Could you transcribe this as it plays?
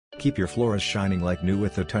Keep your floors shining like new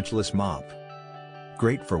with the touchless mop.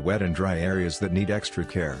 Great for wet and dry areas that need extra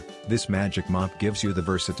care, this magic mop gives you the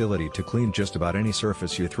versatility to clean just about any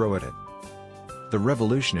surface you throw at it. The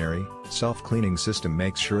revolutionary, self-cleaning system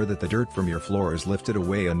makes sure that the dirt from your floor is lifted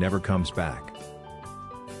away and never comes back.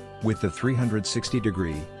 With the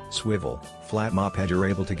 360-degree, swivel, flat mop head, you're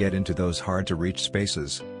able to get into those hard-to-reach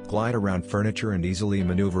spaces, glide around furniture and easily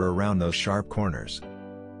maneuver around those sharp corners.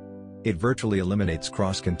 It virtually eliminates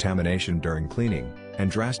cross-contamination during cleaning, and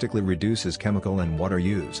drastically reduces chemical and water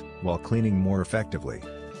use, while cleaning more effectively.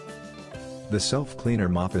 The self-cleaner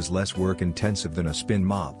mop is less work-intensive than a spin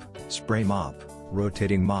mop, spray mop,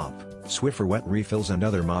 rotating mop, Swiffer wet refills and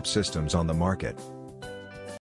other mop systems on the market.